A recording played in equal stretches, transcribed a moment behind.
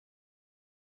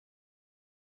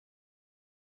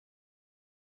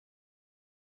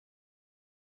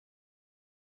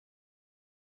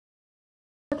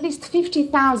at least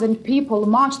 50,000 people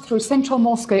marched through central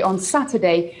Moscow on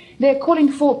Saturday. They're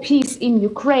calling for peace in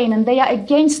Ukraine and they are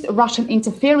against Russian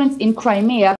interference in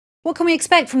Crimea. What can we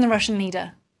expect from the Russian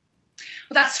leader?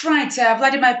 Well, that's right.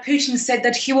 Vladimir Putin said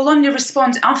that he will only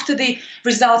respond after the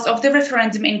results of the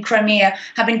referendum in Crimea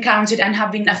have been counted and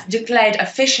have been declared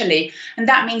officially. And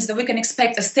that means that we can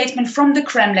expect a statement from the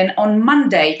Kremlin on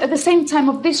Monday. At the same time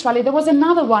of this rally, there was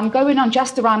another one going on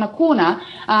just around the corner.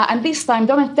 And this time,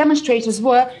 demonstrators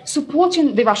were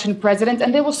supporting the Russian president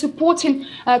and they were supporting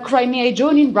Crimea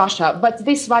joining Russia. But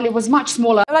this rally was much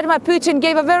smaller. Vladimir Putin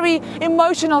gave a very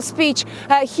emotional speech.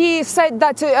 He said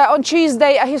that on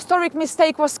Tuesday, a historic mistake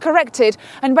was corrected,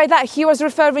 and by that he was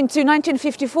referring to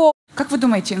 1954. Как вы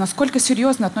думаете, насколько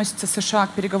серьезно относится США к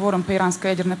переговорам по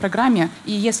иранской ядерной программе?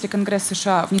 И если Конгресс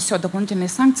США внесет дополнительные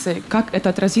санкции, как это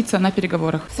отразится на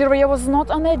переговорах? Syria was not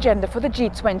on the agenda for the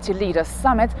G20 leaders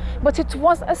summit, but it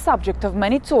was a subject of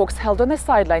many talks held on the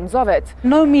sidelines of it.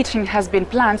 No meeting has been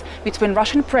planned between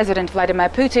Russian President Vladimir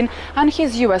Putin and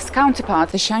his US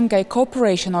counterpart. The Shanghai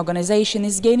Cooperation Organization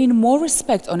is gaining more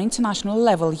respect on international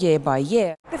level year by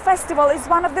year. The festival is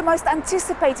one of the most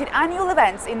anticipated annual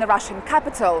events in the Russian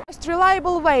capital. The most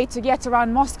reliable way to get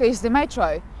around Moscow is the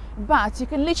metro, but you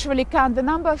can literally count the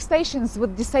number of stations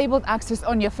with disabled access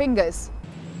on your fingers.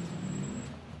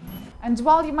 And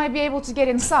while you might be able to get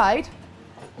inside,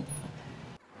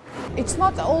 it's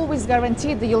not always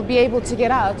guaranteed that you'll be able to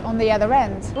get out on the other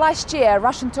end. Last year,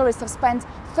 Russian tourists have spent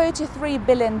 $33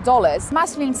 billion.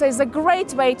 Maslin says a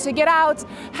great way to get out,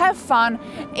 have fun,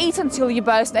 eat until you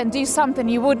burst and do something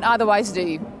you wouldn't otherwise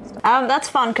do. That's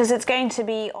fun because it's going to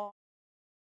be